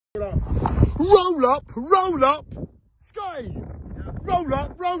roll up, roll up. Sky, roll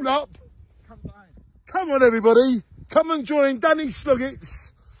up, roll up. Come on, everybody. Come and join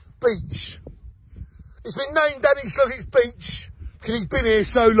DannySloggett's beach. It's been named DannySloggett's beach because he's been here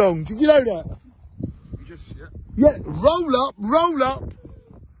so long. Did you know that? Yeah, roll up, roll up.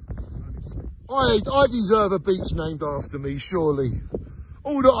 I deserve a beach named after me, surely.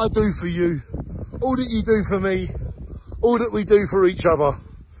 All that I do for you, all that you do for me, all that we do for each other,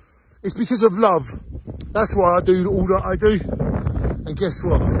 it's because of love. That's why I do all that I do. And guess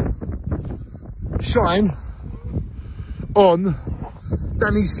what? Shine on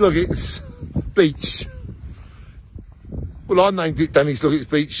DannySloggett's beach. Well, I named it DannySloggett's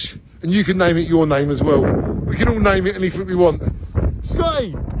beach, and you can name it your name as well. We can all name it anything we want.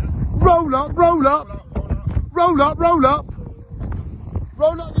 Scotty, roll up, roll up, roll up, roll up.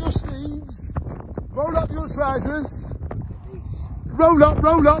 Roll up your sleeves, roll up your trousers. Roll up,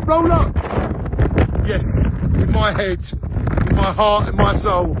 roll up, roll up. Yes, in my head, in my heart, in my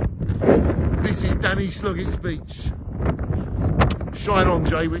soul. This is DannySloggett's beach. Shine on,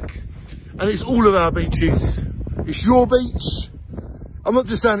 Jaywick. And it's all of our beaches. It's your beach. I'm not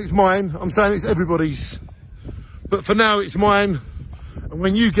just saying it's mine, I'm saying it's everybody's. But for now, it's mine. And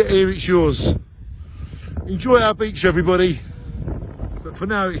when you get here, it's yours. Enjoy our beach, everybody. But for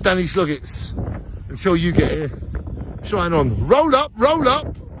now, it's DannySloggett's. Until you get here. Shine on. Roll up, roll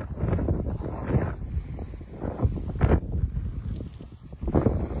up.